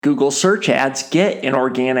Google search ads get an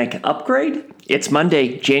organic upgrade? It's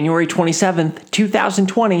Monday, January 27th,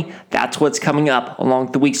 2020. That's what's coming up along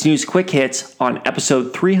with the week's news quick hits on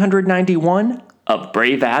episode 391 of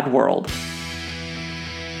Brave Ad World.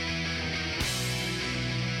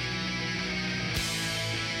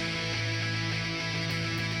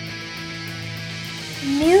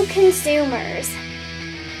 New consumers,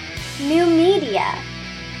 new media,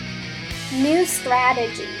 new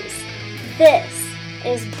strategies. This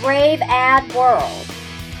is Brave Ad World.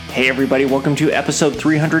 Hey everybody, welcome to episode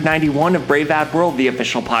 391 of Brave Ad World, the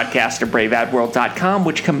official podcast of braveadworld.com,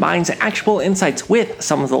 which combines actionable insights with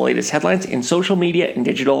some of the latest headlines in social media and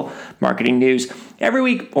digital marketing news. Every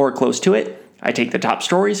week, or close to it, I take the top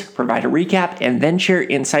stories, provide a recap, and then share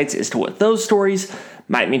insights as to what those stories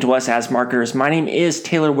might mean to us as marketers. My name is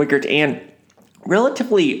Taylor Wickert, and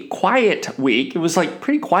relatively quiet week. It was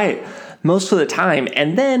pretty quiet most of the time.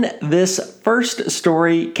 And then this first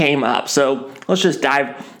story came up. So let's just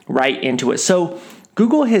dive right into it. So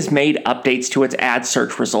Google has made updates to its ad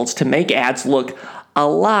search results to make ads look a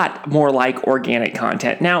lot more like organic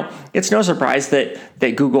content. Now, it's no surprise that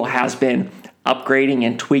Google has been upgrading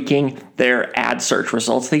and tweaking their ad search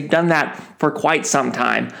results. They've done that for quite some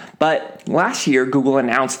time. But last year, Google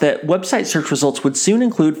announced that website search results would soon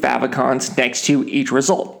include favicons next to each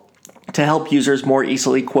result to help users more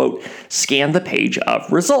easily, quote, scan the page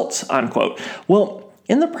of results, unquote. Well,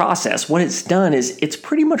 in the process, what it's done is it's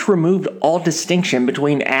pretty much removed all distinction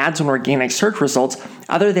between ads and organic search results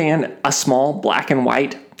other than a small black and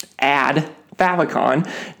white ad favicon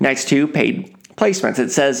next to paid placements.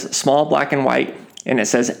 It says small black and white and it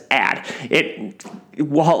says ad.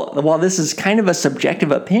 While this is kind of a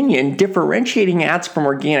subjective opinion, differentiating ads from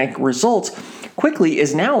organic results quickly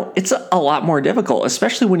is now, it's a lot more difficult,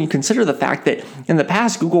 especially when you consider the fact that in the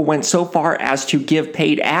past, Google went so far as to give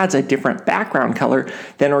paid ads a different background color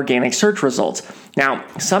than organic search results. Now,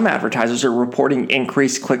 some advertisers are reporting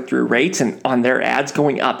increased click-through rates and on their ads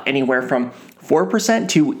going up anywhere from 4%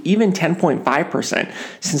 to even 10.5%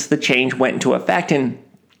 since the change went into effect. And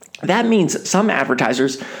that means some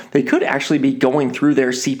advertisers, they could actually be going through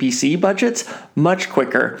their CPC budgets much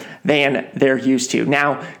quicker than they're used to.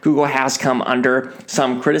 Now, Google has come under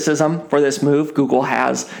some criticism for this move.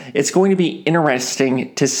 It's going to be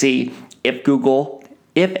interesting to see if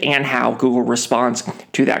and how Google responds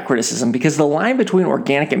to that criticism, because the line between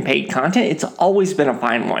organic and paid content, it's always been a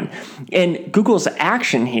fine one. And Google's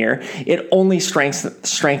action here, it only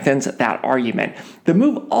strengthens that argument. The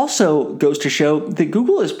move also goes to show that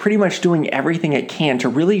Google is pretty much doing everything it can to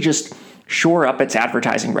really just shore up its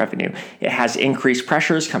advertising revenue. It has increased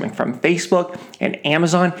pressures coming from Facebook and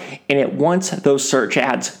Amazon, and it wants those search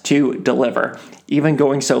ads to deliver, even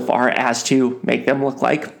going so far as to make them look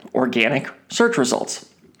like organic search results.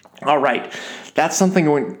 All right, that's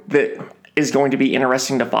something that is going to be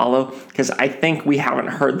interesting to follow, because I think we haven't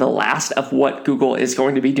heard the last of what Google is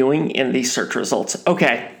going to be doing in these search results.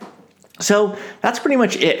 Okay, so that's pretty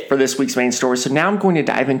much it for this week's main story. So now I'm going to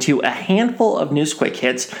dive into a handful of news quick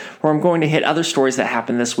hits where I'm going to hit other stories that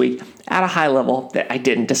happened this week at a high level that I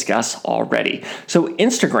didn't discuss already. So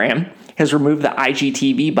Instagram has removed the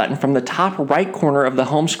IGTV button from the top right corner of the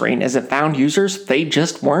home screen as it found users, they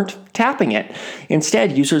just weren't tapping it.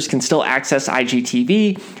 Instead, users can still access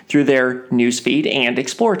IGTV through their newsfeed and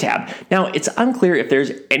Explore tab. Now, it's unclear if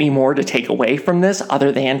there's any more to take away from this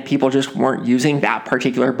other than people just weren't using that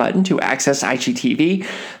particular button to access IGTV.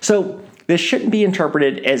 So this shouldn't be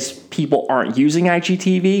interpreted as people aren't using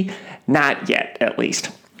IGTV, not yet at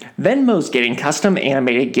least. Venmo's getting custom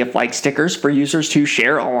animated GIF-like stickers for users to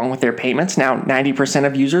share along with their payments. Now, 90%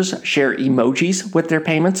 of users share emojis with their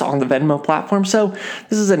payments on the Venmo platform, so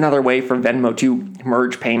this is another way for Venmo to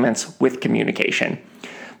merge payments with communication.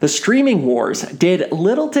 The streaming wars did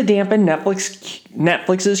little to dampen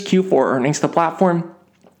Netflix's Q4 earnings. The platform,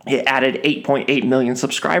 it added 8.8 million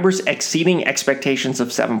subscribers, exceeding expectations of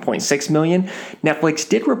 7.6 million. Netflix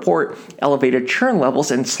did report elevated churn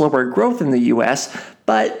levels and slower growth in the US,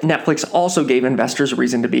 but Netflix also gave investors a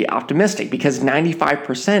reason to be optimistic because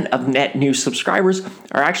 95% of net new subscribers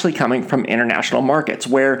are actually coming from international markets,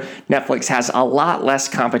 where Netflix has a lot less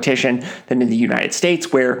competition than in the United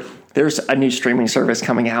States, where there's a new streaming service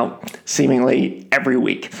coming out seemingly every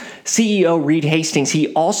week. CEO Reed Hastings,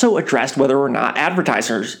 he also addressed whether or not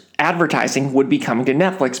advertising would be coming to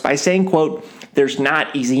Netflix by saying, quote, "There's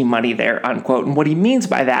not easy money there," unquote. And what he means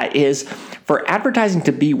by that is for advertising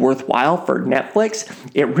to be worthwhile for Netflix,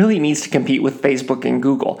 it really needs to compete with Facebook and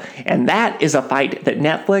Google. And that is a fight that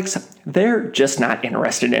Netflix, they're just not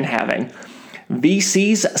interested in having.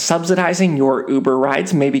 VCs subsidizing your Uber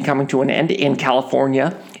rides may be coming to an end in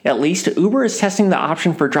California At least, Uber is testing the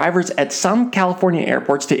option for drivers at some California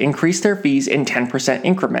airports to increase their fees in 10%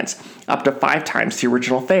 increments, up to 5 times the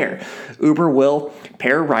original fare. Uber will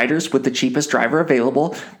pair riders with the cheapest driver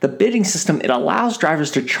available. The bidding system, it allows drivers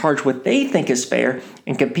to charge what they think is fair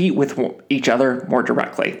and compete with each other more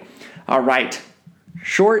directly. All right.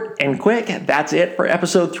 Short and quick, that's it for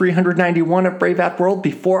episode 391 of Brave Ad World.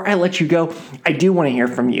 Before I let you go, I do want to hear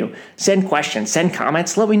from you. Send questions, send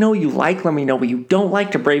comments, let me know what you like, let me know what you don't like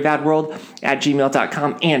to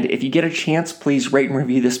braveadworld@gmail.com. And if you get a chance, please rate and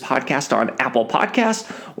review this podcast on Apple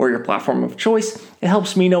Podcasts or your platform of choice. It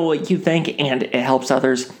helps me know what you think and it helps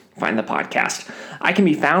others find the podcast. I can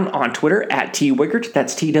be found on Twitter at @TWiegert,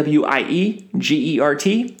 that's TWIEGERT.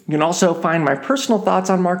 You can also find my personal thoughts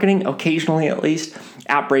on marketing, occasionally at least,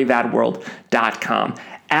 at braveadworld.com.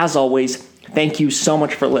 As always, thank you so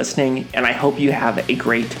much for listening, and I hope you have a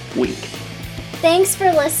great week. Thanks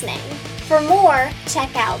for listening. For more,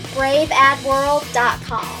 check out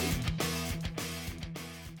braveadworld.com.